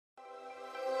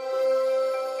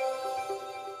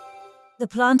The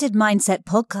Planted Mindset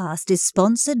podcast is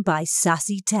sponsored by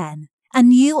Sassy 10, a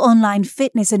new online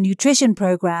fitness and nutrition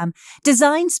program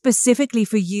designed specifically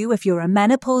for you if you're a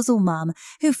menopausal mum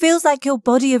who feels like your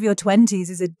body of your 20s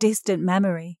is a distant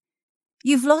memory.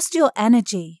 You've lost your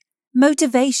energy,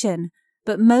 motivation,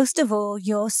 but most of all,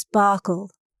 your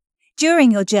sparkle. During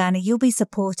your journey, you'll be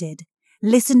supported,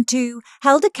 listened to,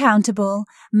 held accountable,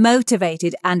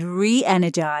 motivated and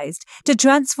re-energized to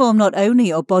transform not only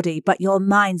your body but your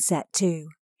mindset too.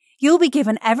 You'll be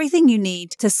given everything you need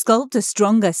to sculpt a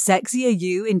stronger, sexier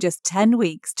you in just 10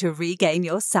 weeks to regain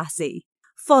your sassy.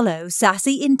 Follow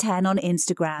Sassy in 10 on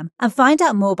Instagram and find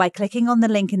out more by clicking on the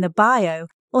link in the bio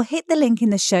or hit the link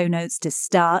in the show notes to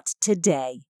start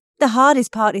today. The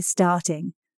hardest part is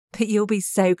starting, but you'll be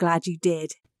so glad you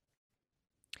did.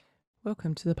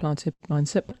 Welcome to the Planted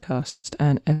Mindset podcast,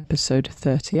 and episode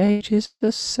 38 is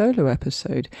the solo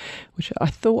episode, which I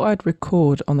thought I'd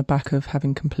record on the back of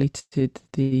having completed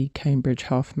the Cambridge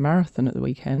Half Marathon at the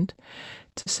weekend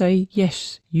to say,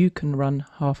 yes, you can run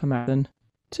half a marathon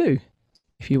too,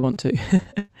 if you want to.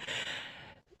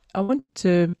 I want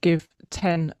to give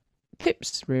 10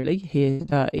 tips really here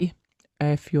today.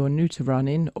 If you're new to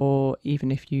running, or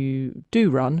even if you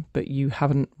do run, but you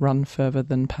haven't run further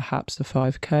than perhaps a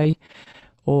 5k,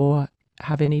 or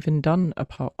haven't even done a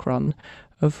park run,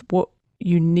 of what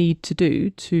you need to do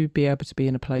to be able to be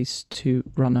in a place to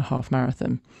run a half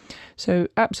marathon. So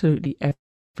absolutely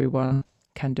everyone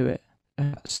can do it.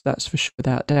 That's for sure,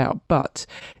 without doubt. But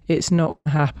it's not going to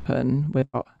happen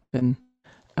without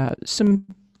some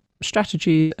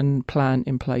strategy and plan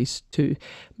in place to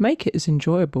make it as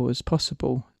enjoyable as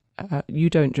possible. You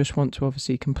don't just want to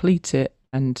obviously complete it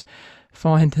and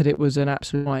find that it was an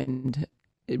absolute mind.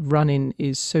 Running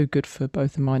is so good for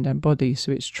both the mind and body,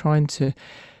 so it's trying to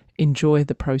enjoy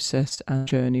the process and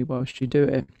journey whilst you do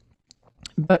it.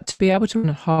 But to be able to run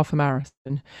a half a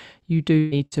marathon, you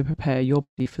do need to prepare your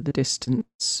body for the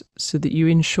distance so that you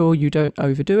ensure you don't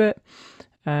overdo it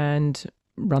and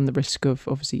run the risk of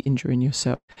obviously injuring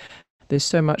yourself. There's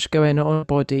so much going on in the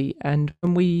body, and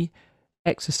when we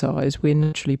exercise, we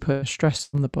naturally put stress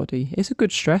on the body. It's a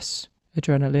good stress,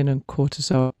 adrenaline and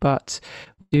cortisol, but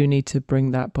we do need to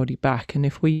bring that body back. And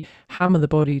if we hammer the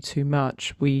body too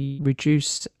much, we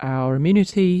reduce our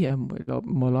immunity, and we're a lot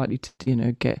more likely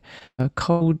to, get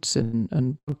colds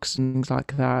and bugs and things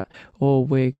like that, or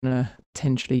we're going to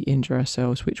potentially injure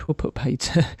ourselves, which will put pay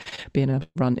to being able to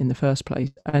run in the first place.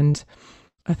 And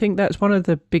I think that's one of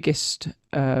the biggest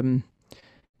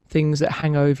things that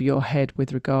hang over your head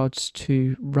with regards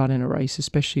to running a race,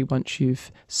 especially once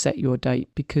you've set your date,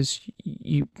 because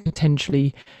you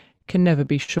potentially can never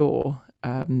be sure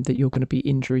that you're going to be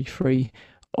injury free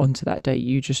onto that date.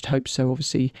 You just hope so,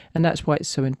 obviously, and that's why it's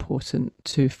so important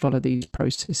to follow these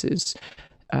processes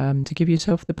to give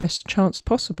yourself the best chance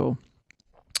possible.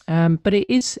 But it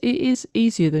is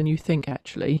easier than you think,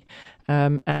 actually,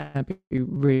 and it'd be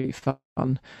really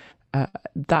fun.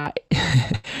 That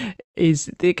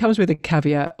it comes with a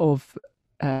caveat of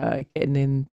getting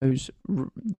in those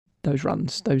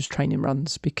runs, those training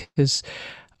runs, because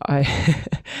I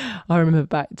remember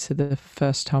back to the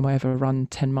first time I ever run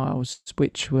 10 miles,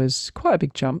 which was quite a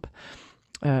big jump.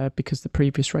 Because the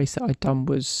previous race that I'd done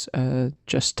was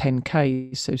just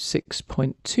 10k, so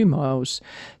 6.2 miles.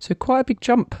 So quite a big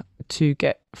jump to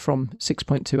get from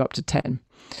 6.2 up to 10.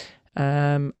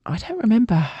 I don't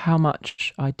remember how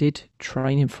much I did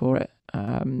training for it.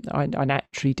 I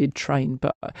actually did train,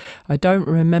 but I don't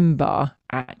remember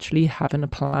actually having a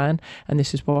plan. And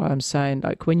this is why I'm saying,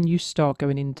 like, when you start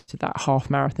going into that half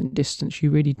marathon distance, you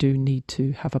really do need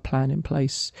to have a plan in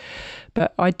place.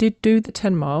 But I did do the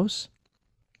 10 miles.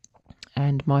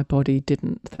 And my body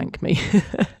didn't thank me.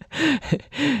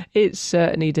 It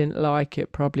certainly didn't like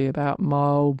it, probably about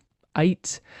mile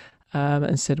 8,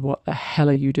 and said, what the hell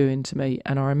are you doing to me?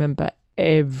 And I remember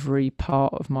every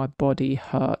part of my body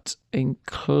hurt,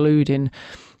 including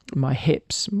my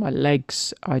hips, my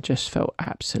legs. I just felt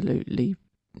absolutely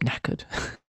knackered.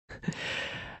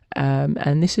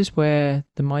 And this is where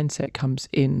the mindset comes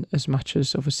in, as much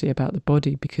as obviously about the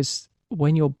body, because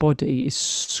when your body is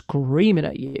screaming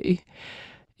at you,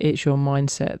 it's your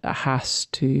mindset that has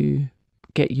to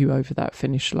get you over that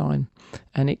finish line.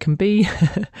 And it can be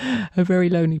a very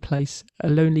lonely place, a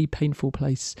lonely, painful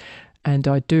place. And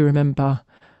I do remember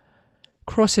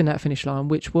crossing that finish line,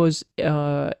 which was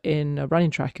in a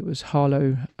running track. It was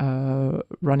Harlow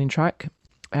running track.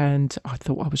 And I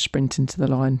thought I was sprinting to the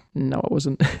line. No, I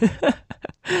wasn't.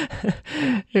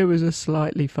 It was a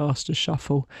slightly faster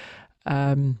shuffle.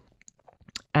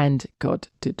 And God,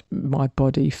 did my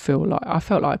body feel like, I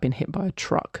felt like I'd been hit by a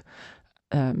truck.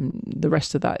 the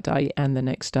rest of that day and the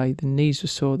next day. The knees were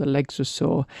sore, the legs were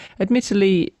sore.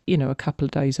 Admittedly, a couple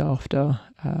of days after,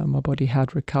 my body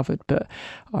had recovered, but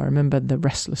I remember the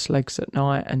restless legs at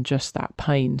night and just that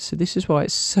pain. So this is why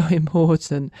it's so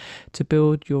important to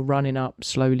build your running up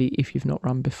slowly if you've not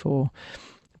run before.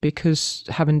 Because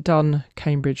having done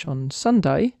Cambridge on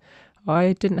Sunday,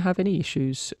 I didn't have any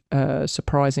issues,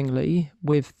 surprisingly,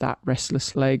 with that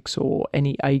restless legs or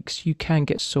any aches. You can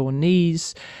get sore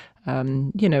knees,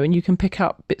 and you can pick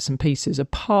up bits and pieces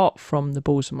apart from the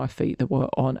balls of my feet that were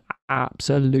on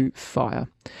absolute fire.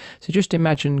 So just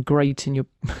imagine grating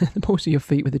the balls of your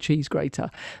feet with a cheese grater.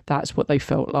 That's what they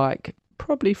felt like,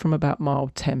 probably from about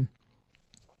mile 10.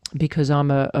 Because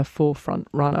I'm a forefront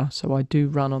runner, so I do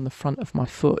run on the front of my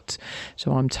foot,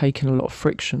 so I'm taking a lot of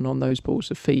friction on those balls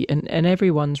of feet, and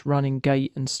everyone's running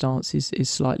gait and stance is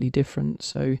slightly different,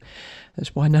 so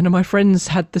that's why none of my friends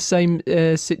had the same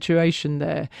situation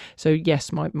there. So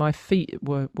yes, my feet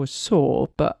were sore,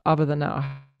 but other than that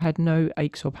I had no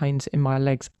aches or pains in my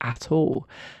legs at all.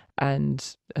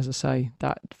 And as I say,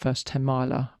 that first 10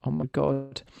 miler, oh my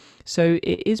God. So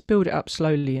it is build it up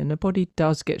slowly, and the body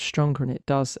does get stronger and it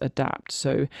does adapt.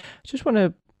 So I just want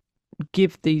to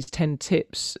give these 10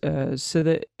 tips so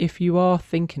that if you are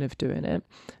thinking of doing it,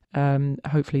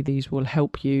 hopefully these will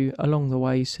help you along the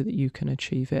way so that you can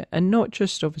achieve it, and not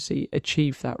just obviously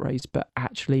achieve that race, but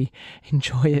actually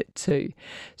enjoy it too.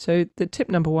 So the tip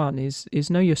number 1 is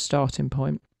know your starting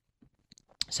point.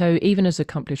 So even as an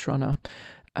accomplished runner,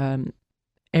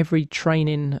 every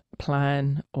training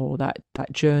plan or that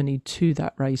journey to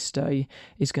that race day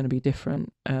is going to be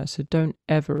different. So don't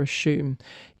ever assume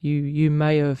you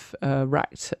may have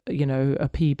racked a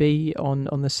PB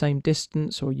on the same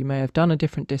distance, or you may have done a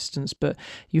different distance, but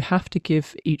you have to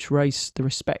give each race the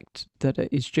respect that it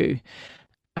is due,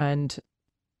 and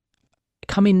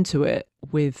come into it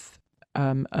with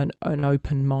an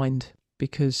open mind,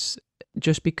 because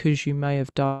just because you may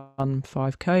have done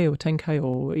 5k or 10k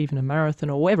or even a marathon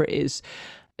or whatever it is,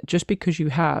 just because you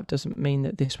have doesn't mean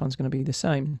that this one's going to be the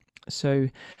same. So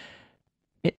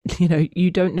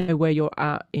you don't know where you're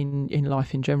at in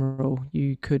life in general.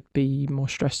 You could be more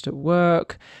stressed at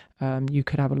work, you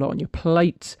could have a lot on your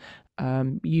plate,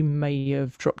 you may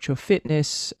have dropped your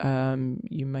fitness,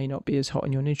 you may not be as hot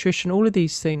on your nutrition. All of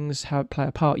these things play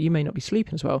a part. You may not be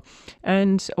sleeping as well,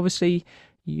 and obviously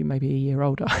you may be a year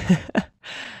older.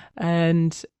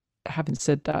 And having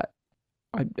said that,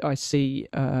 I see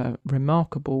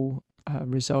remarkable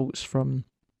results from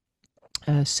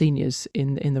seniors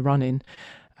in the running.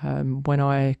 When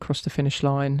I crossed the finish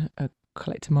line,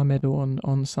 collected my medal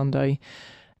on Sunday,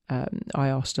 I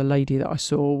asked a lady that I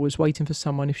saw was waiting for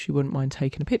someone if she wouldn't mind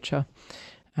taking a picture,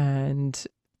 and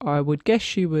I would guess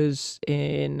she was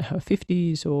in her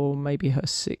 50s or maybe her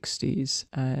 60s,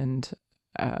 and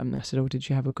I said, "Oh, did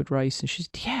you have a good race?" And she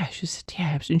said, "Yeah." She said,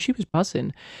 "Yeah," and she was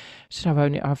buzzing. She said,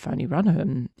 "I've only run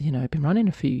I've been running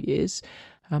a few years."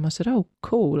 I said, "Oh,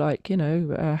 cool. Like,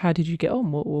 how did you get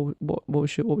on? What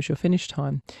was your finish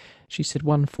time?" She said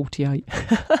 1:48.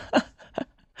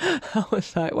 I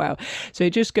was like, wow. So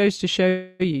it just goes to show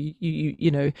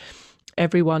you,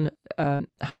 everyone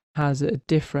has a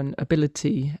different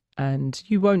ability, and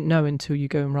you won't know until you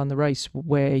go and run the race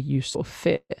where you sort of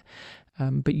fit.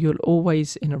 But you'll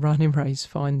always, in a running race,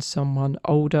 find someone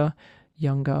older,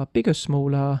 younger, bigger,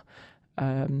 smaller,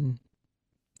 and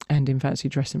in fancy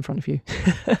dress in front of you.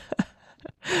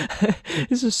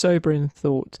 It's a sobering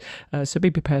thought, so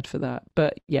be prepared for that.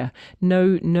 But yeah,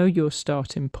 know your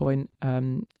starting point,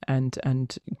 and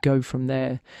go from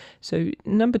there. So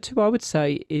number 2, I would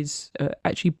say, is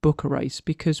actually book a race,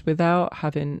 because without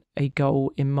having a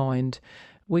goal in mind,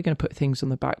 we're going to put things on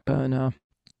the back burner,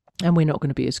 and we're not going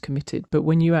to be as committed. But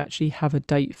when you actually have a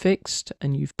date fixed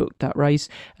and you've booked that race,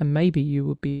 and maybe you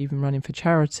will be even running for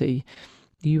charity,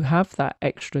 you have that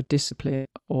extra discipline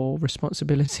or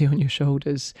responsibility on your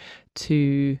shoulders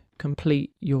to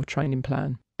complete your training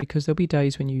plan, because there'll be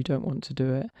days when you don't want to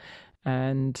do it.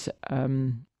 And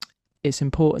it's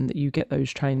important that you get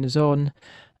those trainers on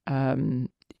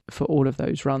for all of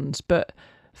those runs. But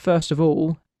first of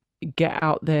all, get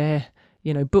out there,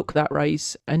 book that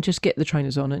race and just get the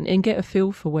trainers on and get a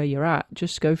feel for where you're at.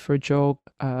 Just go for a jog.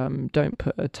 Don't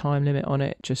put a time limit on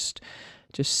it. Just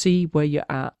see where you're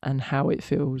at and how it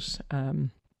feels.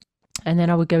 And then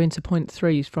I would go into point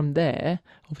 3 from there.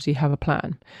 Obviously, have a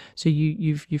plan. So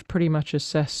you've pretty much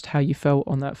assessed how you felt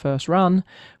on that first run,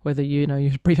 whether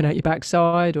you're breathing out your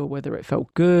backside or whether it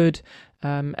felt good.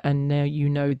 And now you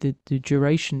know the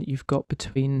duration that you've got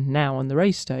between now and the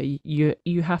race day.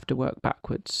 You have to work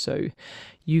backwards. So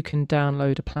you can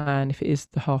download a plan if it is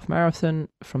the half marathon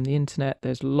from the internet.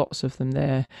 There's lots of them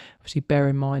there. Obviously, bear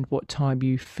in mind what time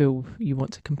you feel you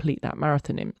want to complete that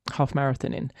half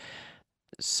marathon in.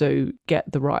 So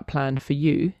get the right plan for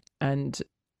you, and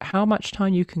how much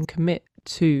time you can commit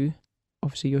to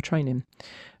obviously your training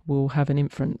will have an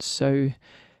influence. So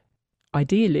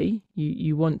ideally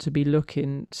you want to be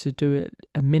looking to do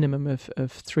a minimum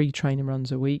of 3 training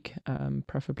runs a week,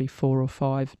 preferably 4 or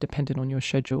 5 depending on your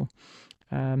schedule.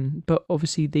 But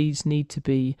obviously these need to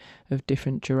be of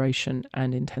different duration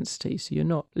and intensity, so you're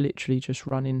not literally just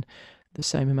running the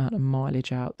same amount of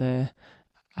mileage out there.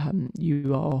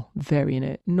 You are varying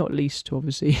it, not least to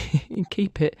obviously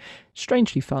keep it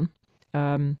strangely fun,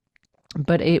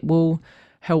 but it will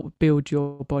help build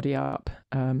your body up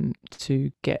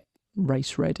to get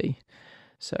race ready.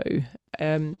 So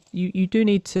you do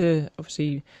need to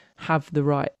obviously have the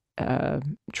right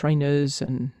trainers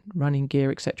and running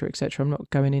gear, etc., etc. I'm not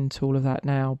going into all of that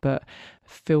now, but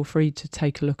feel free to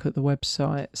take a look at the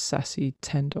website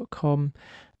sassy10.com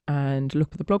and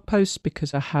look at the blog posts,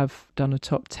 because I have done a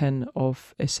top 10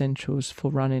 of essentials for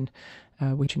running,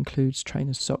 which includes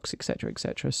trainers, socks, etc.,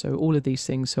 etc. So all of these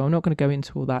things. So I'm not going to go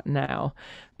into all that now,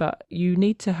 but you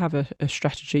need to have a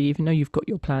strategy, even though you've got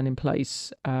your plan in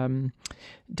place,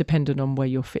 depending on where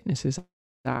your fitness is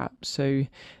at. So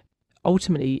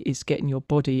ultimately, it's getting your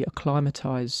body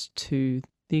acclimatized to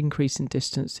the increase in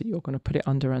distance that you're going to put it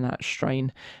under and that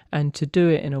strain, and to do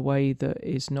it in a way that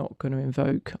is not going to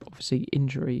invoke obviously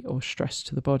injury or stress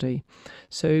to the body.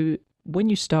 So when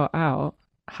you start out,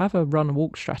 have a run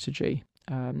walk strategy.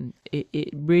 It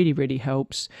really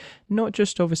helps, not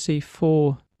just obviously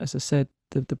for, as I said,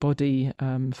 the body,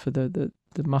 for the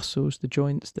muscles, the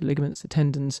joints, the ligaments, the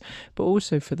tendons, but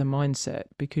also for the mindset,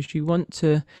 because you want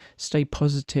to stay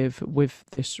positive with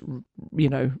this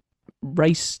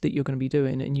race that you're going to be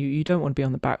doing, and you don't want to be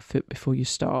on the back foot before you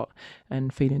start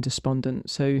and feeling despondent.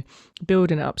 So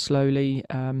building it up slowly.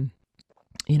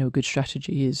 A good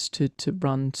strategy is to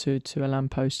run to a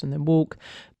lamppost and then walk,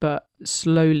 but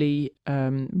slowly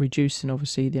reducing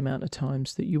obviously the amount of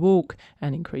times that you walk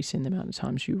and increasing the amount of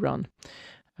times you run.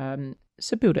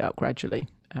 So build it up gradually,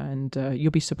 and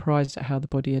you'll be surprised at how the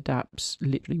body adapts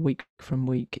literally week from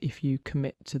week if you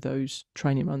commit to those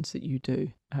training runs that you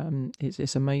do.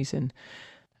 It's amazing.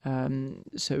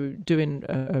 So doing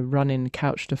a running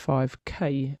couch to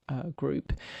 5k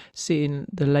group, seeing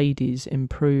the ladies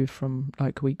improve from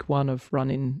like week 1 of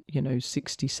running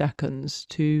 60 seconds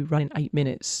to running 8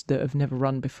 minutes that have never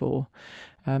run before.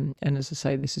 And as I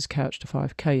say, this is couch to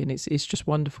 5k, and it's just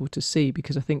wonderful to see,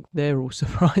 because I think they're all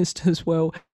surprised as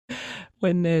well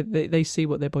when they see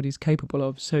what their body's capable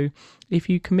of. So if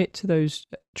you commit to those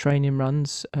training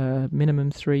runs,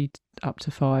 minimum 3 up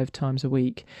to 5 times a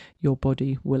week, your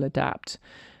body will adapt.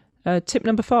 Tip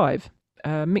number 5,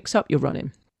 mix up your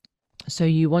running. So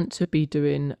you want to be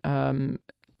doing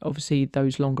obviously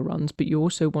those longer runs, but you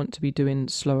also want to be doing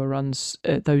slower runs,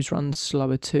 those runs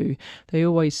slower too. They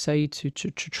always say to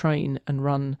train and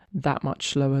run that much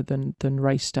slower than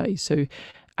race day. So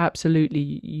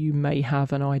absolutely, you may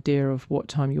have an idea of what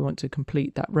time you want to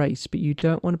complete that race, but you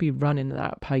don't want to be running at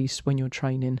that pace when you're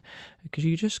training, because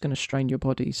you're just going to strain your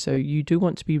body. So you do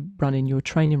want to be running your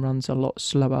training runs a lot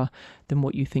slower than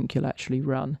what you think you'll actually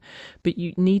run. But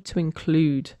you need to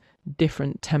include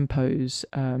different tempos,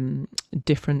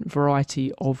 different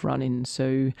variety of running.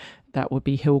 So that would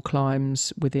be hill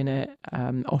climbs within it,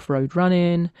 off-road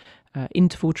running,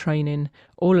 interval training.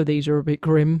 All of these are a bit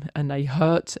grim and they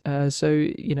hurt, so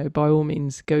by all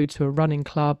means go to a running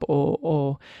club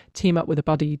or team up with a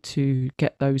buddy to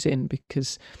get those in,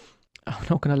 because I'm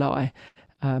not going to lie,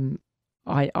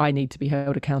 I need to be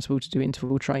held accountable to do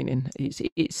interval training.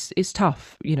 It's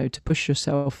tough, to push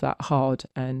yourself that hard,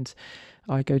 and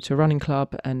I go to a running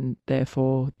club, and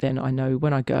therefore then I know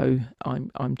when I go,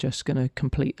 I'm just going to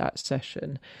complete that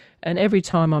session. And every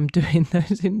time I'm doing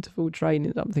those interval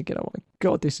trainings, I'm thinking, oh my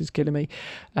God, this is killing me.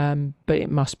 But it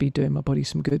must be doing my body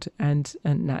some good, and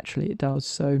naturally it does.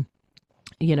 So,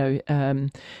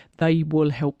 they will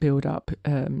help build up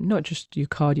not just your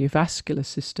cardiovascular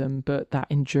system, but that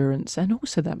endurance and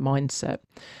also that mindset.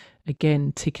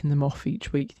 Again, ticking them off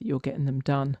each week that you're getting them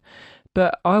done.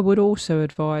 But I would also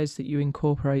advise that you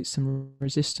incorporate some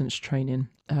resistance training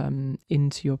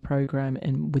into your program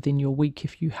and within your week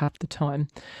if you have the time,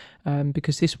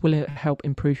 because this will help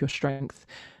improve your strength.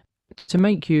 to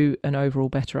make you an overall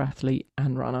better athlete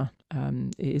and runner,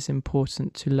 it is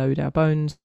important to load our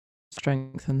bones,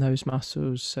 strengthen those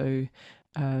muscles. So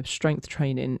strength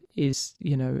training is,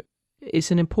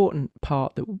 it's an important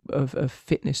part of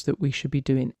fitness that we should be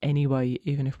doing anyway.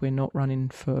 Even if we're not running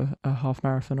for a half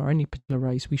marathon or any particular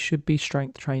race, we should be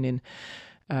strength training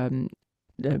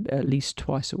at least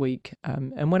twice a week.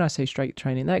 And when I say strength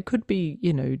training, that could be,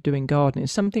 doing gardening,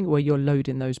 something where you're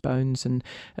loading those bones and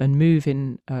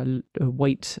moving a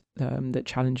weight that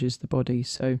challenges the body.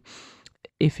 So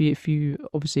if you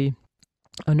obviously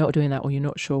are not doing that, or you're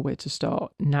not sure where to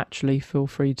start, naturally feel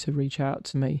free to reach out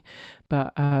to me.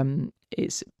 But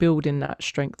it's building that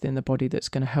strength in the body that's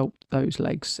going to help those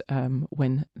legs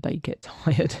when they get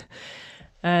tired.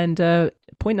 And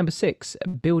point number 6,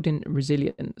 building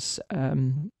resilience.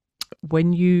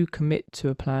 When you commit to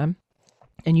a plan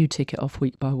and you tick it off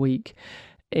week by week,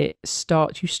 you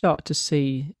start to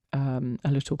see a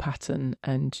little pattern,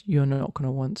 and you're not going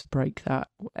to want to break that.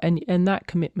 And that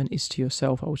commitment is to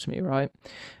yourself ultimately, right?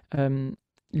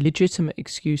 Legitimate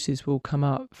excuses will come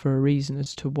up for a reason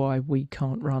as to why we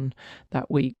can't run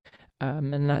that week.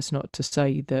 And that's not to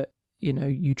say that,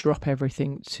 you drop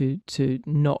everything to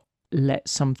not let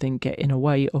something get in a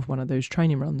way of one of those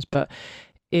training runs. But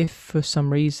if for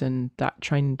some reason that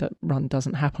training run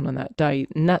doesn't happen on that day,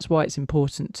 and that's why it's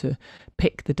important to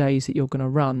pick the days that you're going to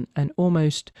run and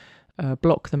almost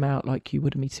block them out like you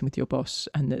would a meeting with your boss,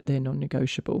 and that they're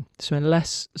non-negotiable. So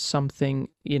unless something,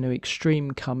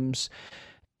 extreme comes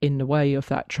in the way of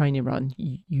that training run,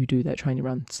 you do that training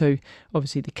run. So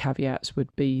obviously the caveats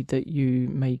would be that you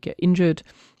may get injured,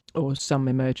 or some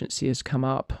emergency has come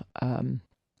up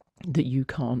that you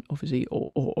can't, obviously,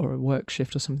 or a work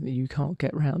shift or something that you can't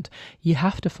get around. You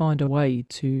have to find a way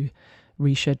to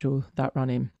reschedule that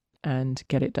run in and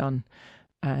get it done.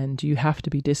 And you have to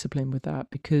be disciplined with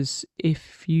that, because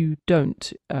if you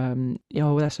don't,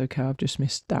 that's okay, I've just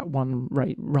missed that one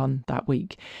run that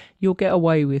week. You'll get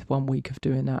away with 1 week of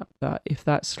doing that, but if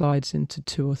that slides into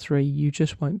 2 or 3, you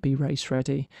just won't be race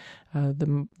ready.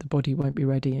 The body won't be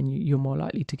ready, and you're more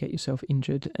likely to get yourself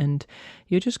injured, and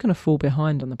you're just going to fall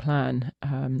behind on the plan.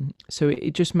 So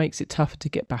it just makes it tougher to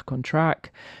get back on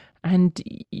track. And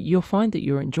you'll find that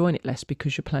you're enjoying it less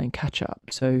because you're playing catch up.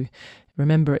 So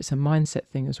remember, it's a mindset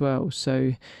thing as well.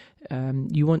 So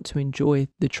you want to enjoy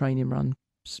the training runs,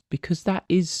 because that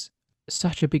is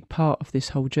such a big part of this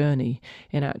whole journey.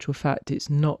 In actual fact, it's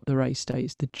not the race day,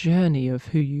 it's the journey of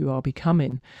who you are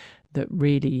becoming that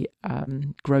really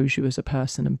grows you as a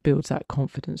person and builds that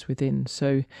confidence within.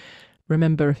 So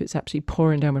remember, if it's absolutely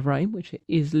pouring down with rain, which it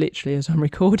is literally as I'm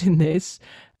recording this,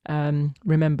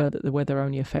 remember that the weather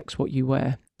only affects what you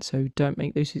wear. So don't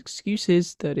make those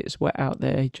excuses that it's wet out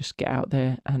there. Just get out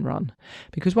there and run,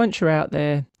 because once you're out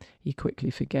there, you quickly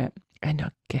forget.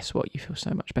 And guess what? You feel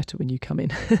so much better when you come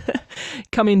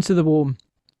into the warm.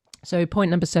 So point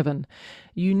number 7,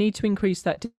 you need to increase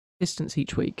that distance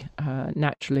each week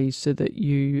naturally, so that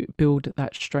you build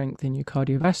that strength in your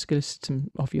cardiovascular system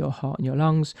of your heart and your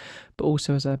lungs, but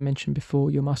also, as I've mentioned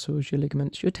before, your muscles, your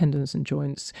ligaments, your tendons and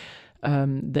joints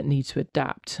that need to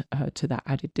adapt to that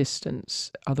added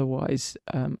distance. Otherwise,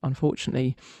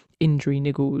 unfortunately, injury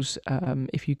niggles,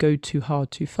 if you go too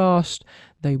hard too fast,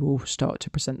 they will start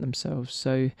to present themselves.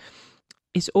 So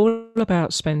it's all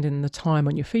about spending the time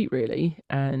on your feet, really,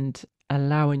 and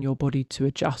allowing your body to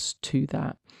adjust to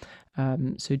that.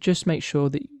 So just make sure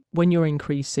that when you're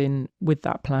increasing with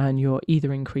that plan, you're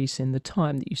either increasing the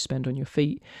time that you spend on your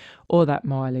feet or that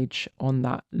mileage on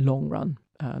that long run.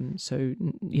 So,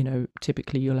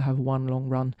 typically you'll have one long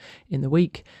run in the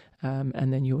week,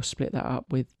 and then you'll split that up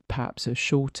with perhaps a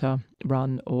shorter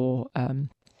run, or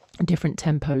different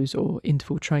tempos, or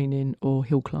interval training, or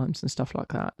hill climbs and stuff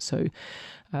like that. So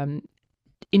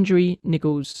injury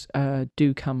niggles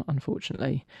do come,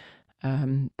 unfortunately.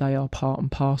 They are part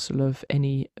and parcel of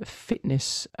any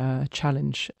fitness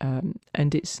challenge,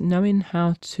 and it's knowing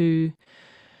how to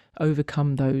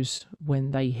overcome those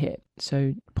when they hit.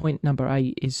 So point number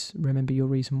 8 is remember your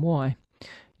reason why.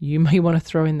 You may want to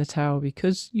throw in the towel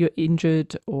because you're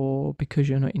injured, or because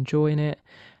you're not enjoying it,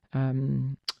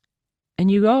 and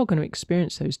you are going to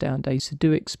experience those down days, so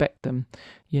do expect them.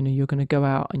 You're going to go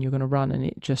out and you're going to run, and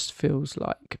it just feels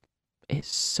like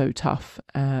it's so tough,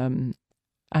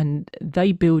 and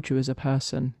they build you as a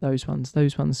person. Those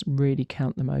ones really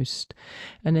count the most.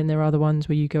 And then there are other ones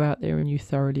where you go out there and you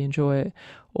thoroughly enjoy it,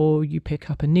 or you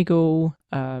pick up a niggle,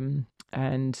 and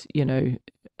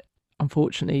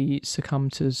unfortunately succumb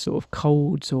to sort of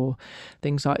colds or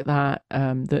things like that,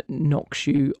 that knocks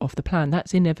you off the plan.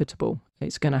 That's inevitable.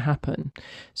 It's going to happen.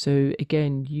 So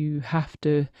again, you have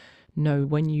to know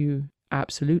when you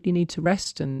absolutely need to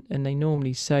rest, and they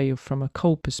normally say from a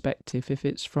cold perspective, if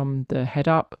it's from the head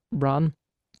up, run,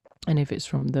 and if it's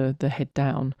from the head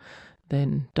down,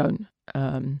 then don't.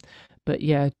 But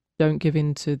yeah, don't give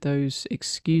in to those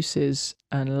excuses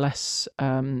unless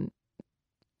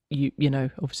you know,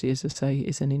 obviously, as I say,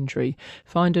 is an injury.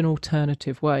 Find an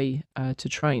alternative way to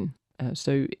train.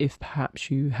 So if perhaps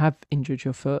you have injured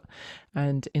your foot,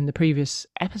 and in the previous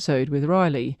episode with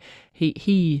Riley,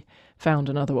 he found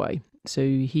another way. So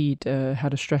he'd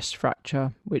had a stress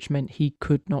fracture, which meant he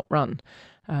could not run.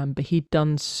 But he'd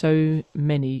done so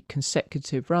many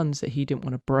consecutive runs that he didn't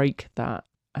want to break that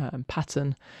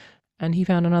pattern, and he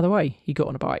found another way. He got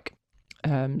on a bike.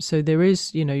 So there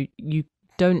is, you know, you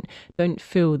don't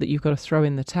feel that you've got to throw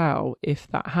in the towel if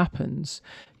that happens.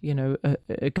 You know,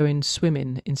 going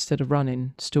swimming instead of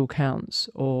running still counts,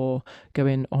 or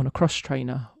going on a cross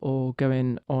trainer, or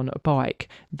going on a bike.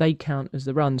 They count as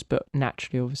the runs, but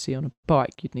naturally, obviously, on a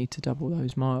bike, you'd need to double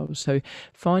those miles. So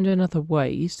find another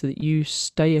way so that you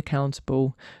stay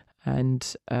accountable,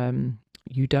 and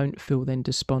you don't feel then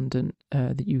despondent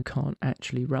that you can't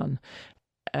actually run.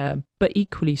 But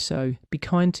equally so, be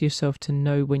kind to yourself to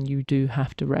know when you do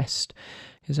have to rest,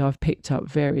 because I've picked up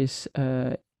various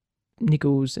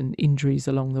niggles and injuries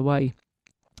along the way,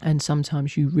 and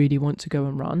sometimes you really want to go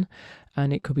and run,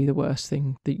 and it could be the worst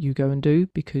thing that you go and do,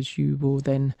 because you will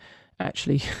then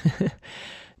actually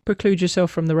preclude yourself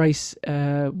from the race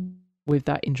with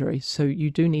that injury. So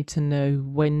you do need to know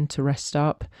when to rest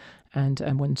up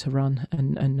and when to run,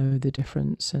 and know the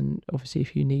difference. And obviously,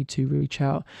 if you need to, reach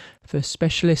out for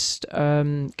specialist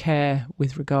care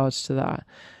with regards to that.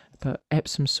 But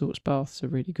Epsom salts baths are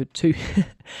really good too,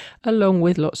 along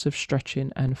with lots of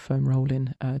stretching and foam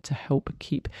rolling to help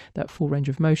keep that full range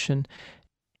of motion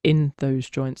in those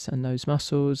joints and those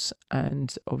muscles,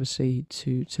 and obviously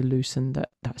to loosen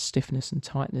that stiffness and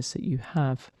tightness that you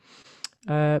have.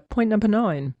 Point number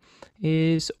 9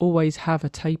 is always have a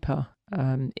taper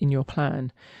in your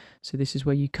plan. So this is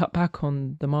where you cut back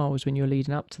on the miles when you're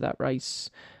leading up to that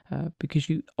race, because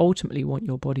you ultimately want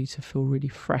your body to feel really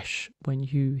fresh when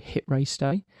you hit race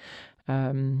day,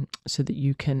 so that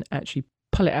you can actually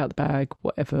pull it out of the bag,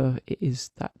 whatever it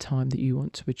is that time that you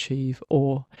want to achieve.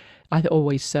 Or I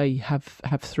always say have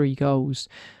 3 goals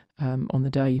on the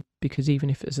day, because even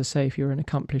if, as I say, if you're an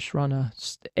accomplished runner,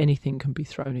 anything can be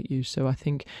thrown at you. So I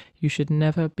think you should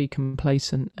never be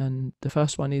complacent, and the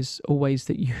first one is always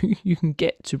that you can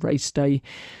get to race day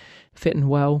fit and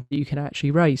well, you can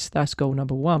actually race. That's goal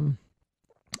number 1,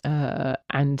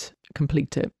 and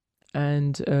complete it.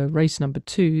 And race number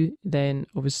 2 then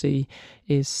obviously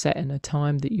is setting a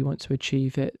time that you want to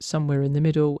achieve it somewhere in the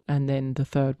middle, and then the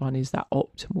third one is that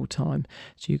optimal time.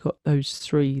 So you've got those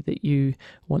 3 that you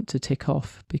want to tick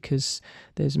off, because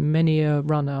there's many a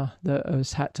runner that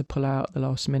has had to pull out at the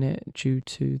last minute due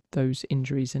to those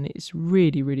injuries, and it's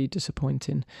really, really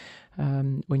disappointing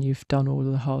when you've done all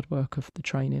of the hard work of the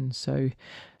training. So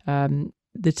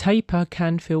the taper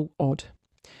can feel odd.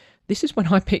 This is when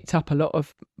I picked up a lot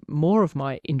of more of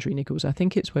my injury niggles. I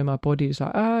think it's where my body is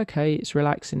like, okay, it's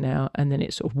relaxing now, and then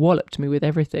it sort of walloped me with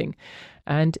everything.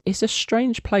 And it's a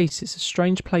strange place. It's a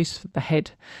strange place for the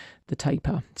head, the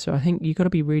taper. So I think you've got to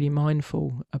be really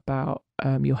mindful about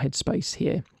your headspace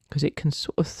here, because it can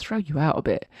sort of throw you out a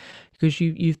bit, because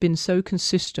you've been so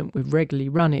consistent with regularly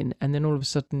running, and then all of a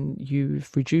sudden you've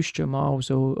reduced your miles,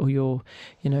 or you're,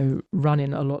 you know,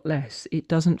 running a lot less. It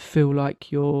doesn't feel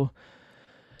like you're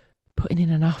putting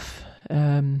in enough.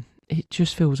 It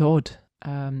just feels odd,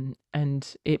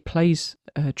 and it plays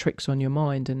tricks on your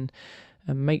mind, and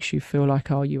makes you feel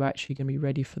like, are you actually going to be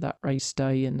ready for that race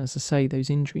day? And as I say, those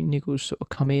injury niggles sort of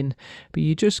come in, but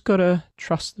you just got to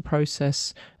trust the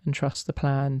process and trust the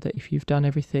plan, that if you've done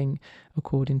everything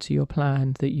according to your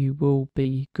plan, that you will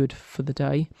be good for the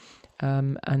day.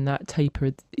 And that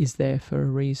taper is there for a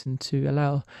reason, to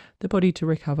allow the body to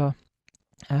recover,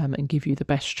 and give you the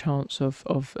best chance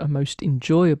of a most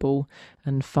enjoyable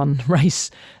and fun race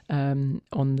on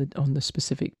the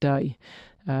specific day.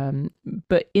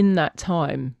 But in that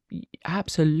time,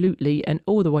 absolutely, and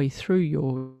all the way through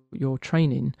your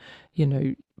training, you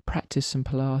know, practice some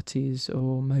Pilates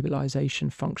or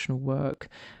mobilization, functional work,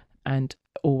 and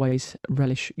always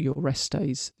relish your rest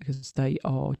days, because they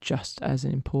are just as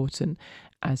important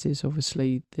as is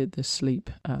obviously the sleep,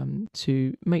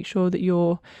 to make sure that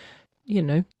you're, you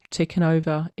know, ticking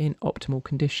over in optimal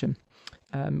condition.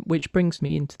 Which brings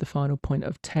me into the final point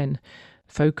of 10.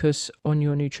 Focus on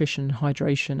your nutrition,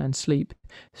 hydration and sleep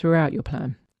throughout your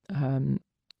plan.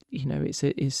 You know, it's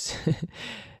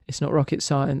it's not rocket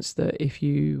science that if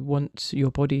you want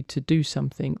your body to do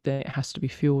something, then it has to be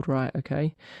fueled right,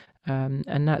 okay?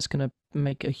 And that's going to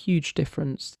make a huge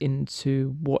difference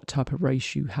into what type of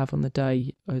race you have on the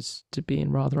day, as to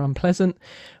being rather unpleasant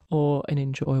or an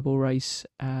enjoyable race.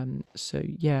 So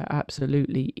yeah,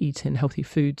 absolutely eating healthy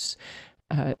foods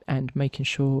and making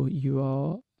sure you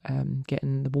are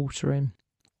getting the water in.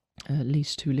 At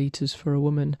least 2 litres for a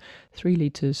woman, 3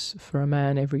 litres for a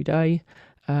man every day.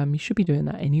 You should be doing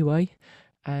that anyway,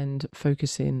 and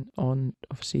focusing on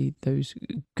obviously those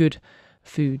good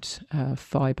foods,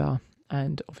 fibre,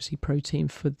 and obviously protein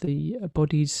for the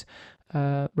body's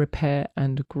repair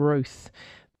and growth.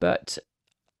 But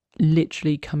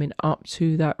literally coming up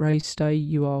to that race day,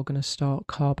 you are going to start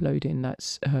carb loading.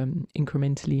 That's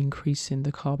incrementally increasing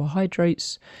the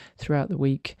carbohydrates throughout the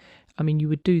week. I mean, you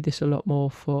would do this a lot more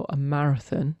for a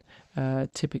marathon.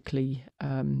 Typically,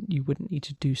 you wouldn't need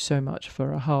to do so much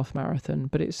for a half marathon,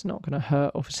 but it's not going to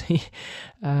hurt, obviously,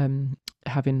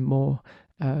 having more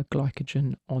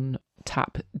glycogen on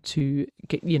tap to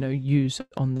get, use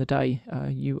on the day.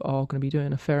 You are going to be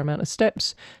doing a fair amount of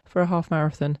steps for a half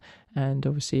marathon, and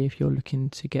obviously if you're looking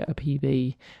to get a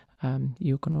PB,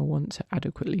 you're going to want to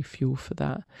adequately fuel for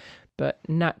that. But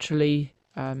naturally,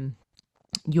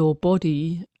 your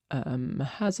body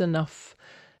has enough,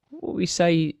 what we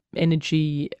say,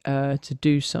 energy to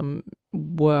do some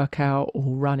workout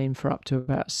or running for up to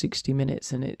about 60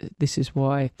 minutes, and this is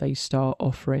why they start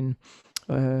offering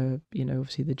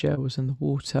obviously the gels and the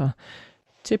water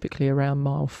typically around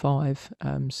mile 5,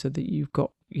 so that you've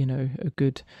got a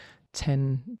good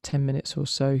 10 minutes or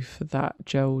so for that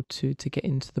gel to get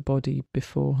into the body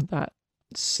before that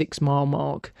 6 mile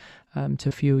mark, to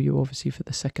fuel you obviously for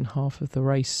the second half of the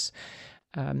race.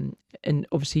 And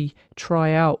obviously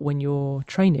try out when you're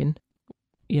training,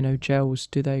 gels,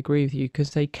 do they agree with you? Because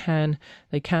they can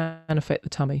affect the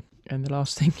tummy. And the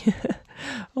last thing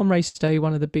on race day,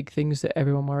 one of the big things that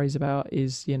everyone worries about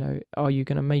is, are you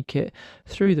going to make it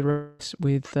through the race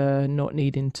with not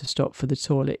needing to stop for the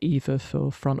toilet either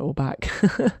for front or back?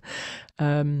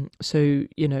 So,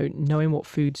 knowing what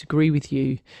foods agree with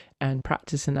you and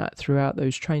practicing that throughout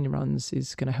those training runs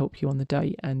is going to help you on the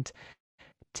day. And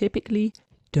typically,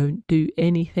 don't do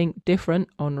anything different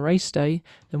on race day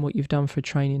than what you've done for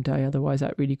training day. Otherwise,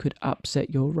 that really could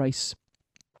upset your race.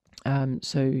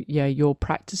 So yeah, you're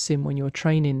practicing when you're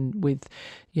training with,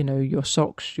 your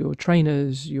socks, your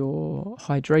trainers, your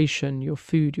hydration, your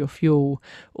food, your fuel,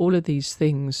 all of these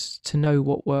things to know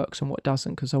what works and what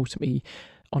doesn't. Because ultimately,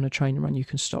 on a training run, you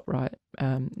can stop right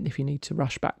if you need to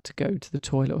rush back to go to the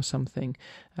toilet or something.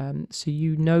 So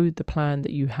the plan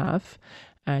that you have,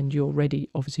 and you're ready,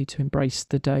 obviously, to embrace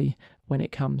the day when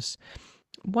it comes.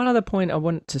 One other point I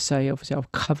want to say, obviously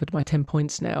I've covered my 10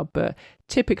 points now, but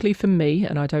typically for me,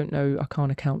 and I don't know, I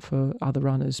can't account for other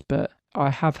runners, but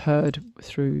I have heard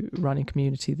through running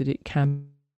community that it can,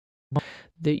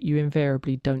 that you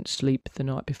invariably don't sleep the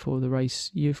night before the race.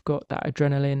 You've got that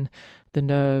adrenaline, the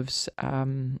nerves,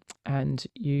 and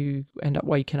you end up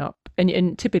waking up.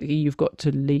 And typically you've got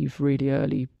to leave really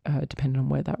early, depending on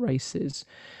where that race is.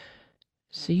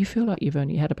 So you feel like you've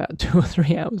only had about 2 or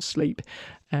 3 hours sleep.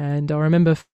 And I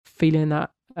remember feeling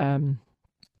that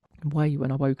way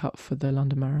when I woke up for the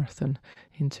London Marathon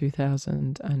in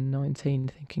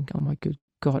 2019, thinking, oh my good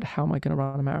God, how am I going to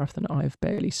run a marathon? I've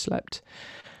barely slept.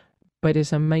 But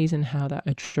it's amazing how that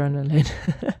adrenaline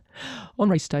on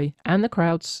race day and the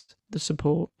crowds, the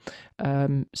support,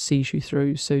 sees you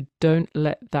through. So don't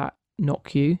let that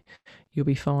knock you. You'll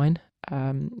be fine.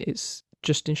 It's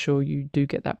just ensure you do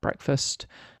get that breakfast.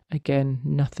 Again,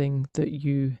 nothing that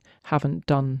you haven't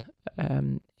done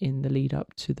in the lead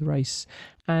up to the race.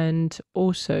 And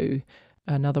also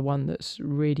another one that's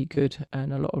really good,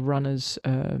 and a lot of runners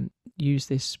use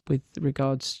this with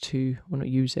regards to, well, not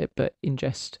use it, but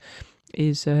ingest,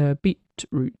 is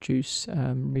beetroot juice.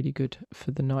 Really good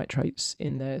for the nitrates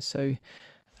in there. So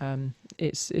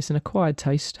it's an acquired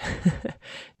taste.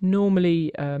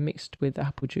 Normally mixed with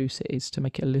apple juice it is, to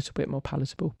make it a little bit more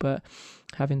palatable, but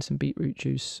having some beetroot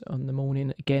juice on the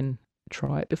morning, again,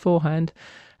 try it beforehand,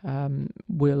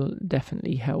 will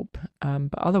definitely help.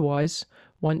 But otherwise,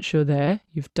 once you're there,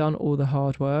 you've done all the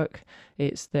hard work.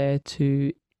 It's there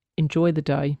to enjoy the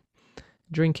day,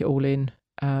 drink it all in.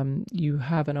 You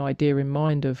have an idea in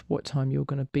mind of what time you're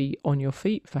going to be on your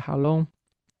feet, for how long,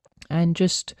 and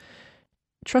just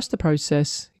trust the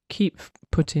process. Keep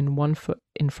putting one foot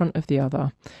in front of the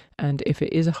other. And if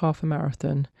it is a half a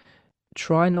marathon,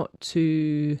 try not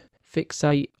to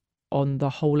fixate on the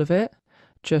whole of it.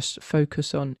 Just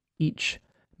focus on each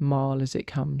mile as it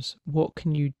comes. What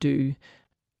can you do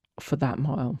for that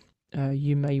mile?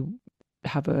 You may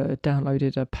have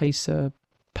downloaded a pacer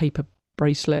paper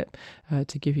bracelet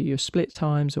to give you your split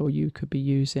times, or you could be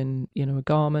using, a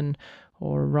Garmin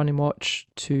or a running watch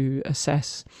to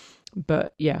assess.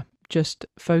 But yeah, just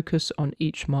focus on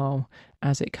each mile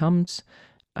as it comes.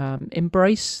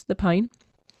 Embrace the pain.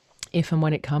 If and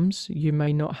when it comes, you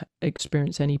may not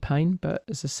experience any pain, but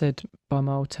as I said, by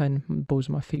mile 10, the balls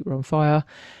of my feet were on fire.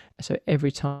 So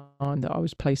every time that I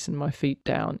was placing my feet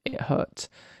down, it hurt.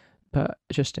 But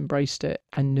I just embraced it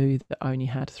and knew that I only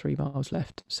had 3 miles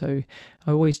left. So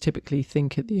I always typically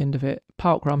think at the end of it,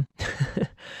 park run.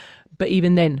 But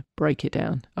even then, break it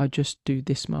down. I just do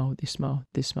this mile, this mile,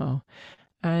 this mile.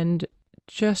 And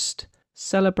just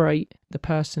celebrate the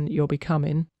person that you're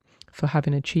becoming for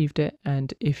having achieved it.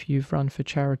 And if you've run for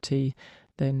charity,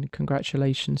 then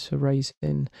congratulations for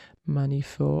raising money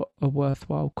for a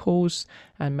worthwhile cause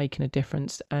and making a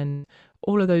difference. And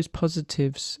all of those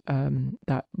positives,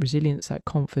 that resilience, that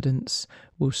confidence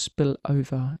will spill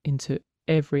over into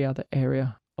every other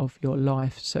area of your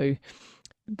life. So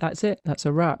that's it. That's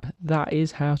a wrap. That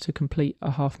is how to complete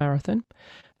a half marathon.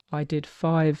 I did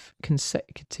 5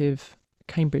 consecutive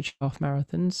Cambridge half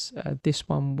marathons. This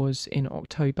one was in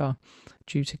October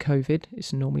due to COVID.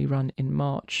 It's normally run in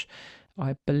March.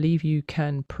 I believe you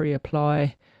can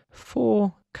pre-apply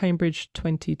for Cambridge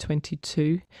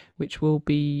 2022, which will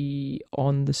be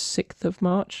on the 6th of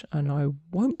March, and I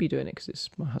won't be doing it because it's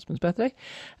my husband's birthday.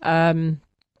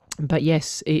 But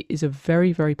yes, it is a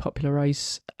very, very popular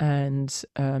race, and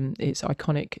it's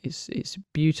iconic. It's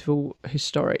beautiful,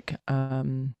 historic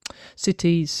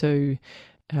city. So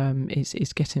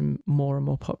it's getting more and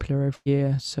more popular every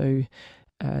year. So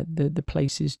the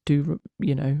places do,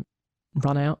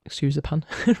 run out, excuse the pun,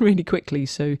 really quickly.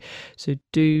 So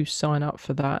do sign up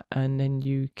for that, and then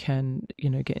you can,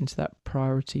 get into that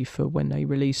priority for when they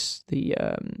release the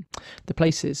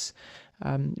places.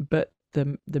 But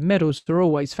the medals are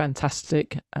always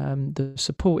fantastic. The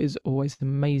support is always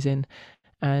amazing,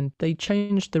 and they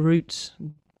changed the routes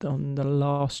on the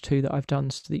last 2 that I've done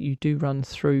so that you do run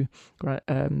through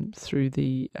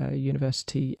the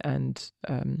university and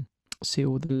see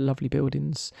all the lovely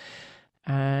buildings.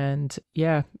 And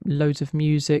yeah, loads of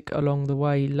music along the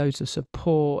way, loads of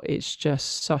support. It's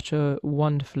just such a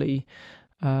wonderfully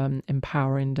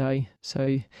empowering day.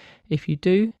 So if you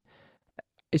do,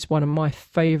 it's one of my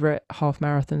favourite half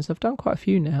marathons. I've done quite a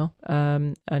few now,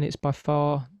 and it's by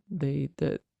far the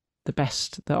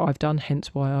best that I've done,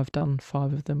 hence why I've done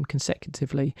 5 of them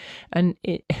consecutively. And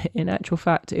in actual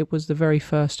fact, it was the very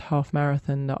first half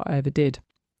marathon that I ever did.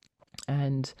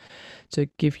 And to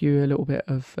give you a little bit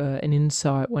of an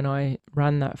insight, when I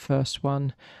ran that first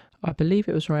one, I believe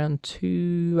it was around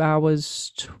 2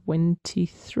 hours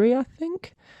 23, I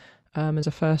think, as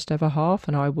a first ever half.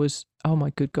 And I was, oh my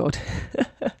good God.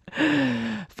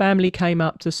 Family came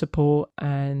up to support,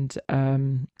 and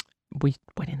we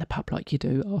went in the pub like you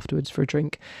do afterwards for a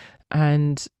drink,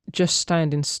 and just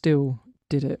standing still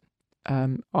did it.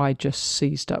 I just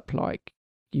seized up like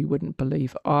you wouldn't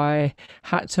believe. I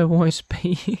had to almost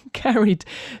be carried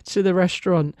to the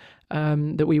restaurant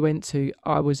that we went to.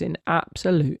 I was in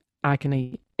absolute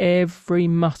agony. Every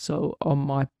muscle on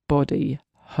my body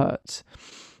hurt.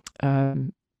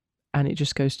 And it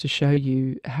just goes to show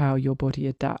you how your body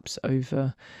adapts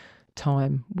over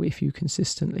time if you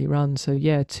consistently run. So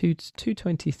yeah,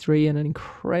 2:23 and an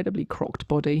incredibly crocked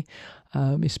body,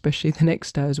 especially the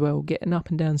next day as well. Getting up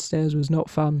and down stairs was not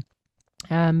fun.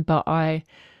 But I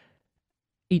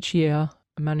each year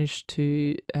managed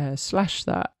to slash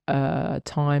that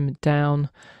time down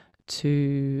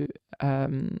to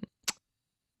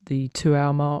the 2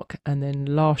 hour mark. And then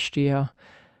last year,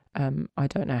 I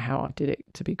don't know how I did it,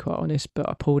 to be quite honest, but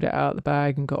I pulled it out of the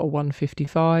bag and got a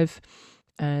 1:55.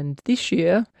 And this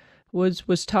year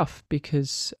was tough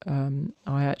because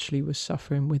I actually was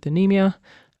suffering with anemia.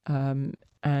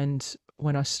 And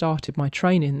when I started my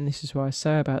training, and this is what I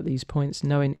say about these points,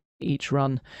 knowing each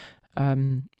run,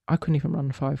 I couldn't even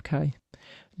run 5k.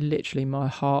 Literally, my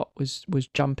heart was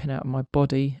jumping out of my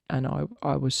body, and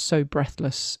I was so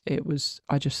breathless.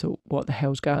 I just thought, what the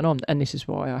hell's going on? And this is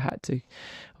why I had to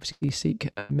obviously seek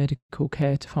medical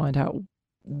care to find out,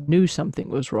 knew something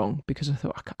was wrong, because I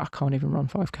thought, I can't even run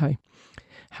 5k.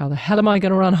 How the hell am I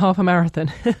going to run half a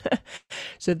marathon?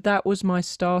 So that was my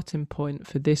starting point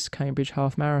for this Cambridge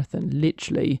half marathon,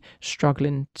 literally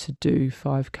struggling to do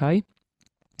 5k.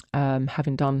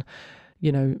 Having done,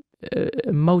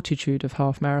 a multitude of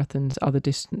half marathons, other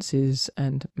distances,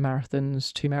 and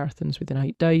marathons, 2 marathons within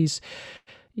 8 days.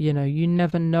 You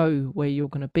never know where you're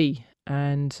going to be.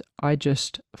 And I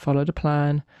just followed a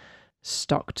plan,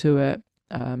 stuck to it,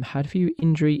 had a few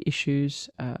injury issues,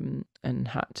 and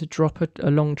had to drop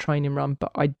a long training run,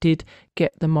 but I did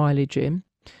get the mileage in.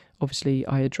 Obviously,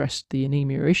 I addressed the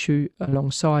anemia issue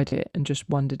alongside it and just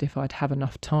wondered if I'd have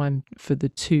enough time for the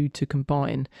two to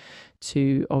combine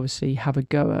to obviously have a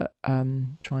go at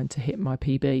trying to hit my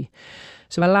PB.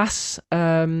 So alas,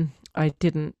 I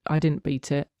didn't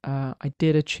beat it. I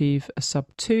did achieve a sub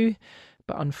 2,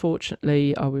 but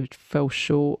unfortunately I fell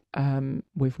short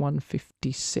with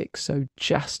 156, so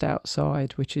just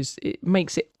outside, it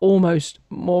makes it almost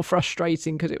more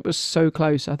frustrating because it was so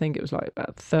close. I think it was like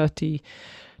about 30,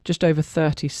 just over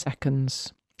 30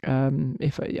 seconds. I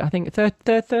think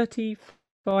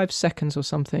 35 seconds or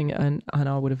something, and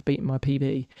I would have beaten my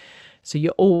PB. So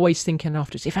you're always thinking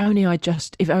afterwards, if only I,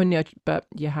 but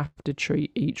you have to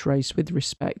treat each race with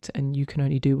respect, and you can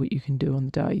only do what you can do on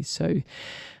the day. So,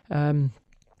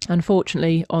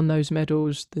 unfortunately, on those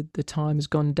medals, the time has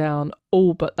gone down,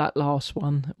 all but that last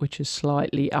one, which is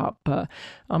slightly up. But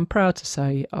I'm proud to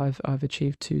say I've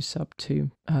achieved 2 sub 2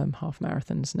 half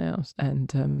marathons now,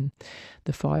 and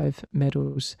the 5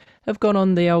 medals have gone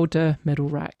on the older medal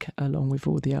rack along with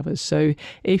all the others. So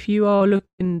if you are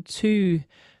looking to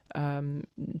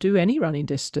do any running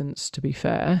distance, to be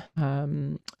fair,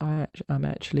 I'm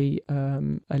actually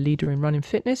a leader in running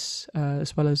fitness,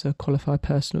 as well as a qualified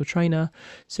personal trainer.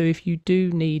 So if you do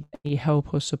need any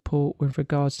help or support with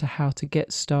regards to how to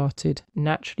get started,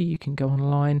 naturally you can go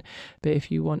online, but if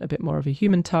you want a bit more of a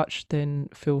human touch, then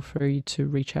feel free to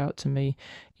reach out to me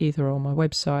either on my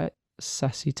website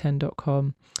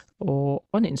sassy10.com or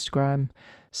on Instagram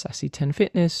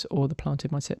Sassy10Fitness or the Planted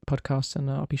Mindset podcast,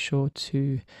 and I'll be sure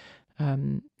to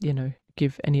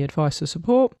give any advice or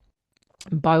support.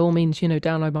 By all means,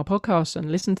 download my podcasts and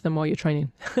listen to them while you're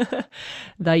training.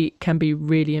 They can be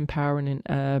really empowering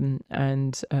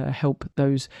and help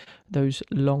those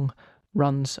long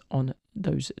runs on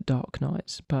those dark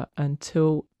nights. But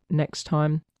until next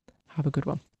time, have a good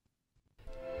one.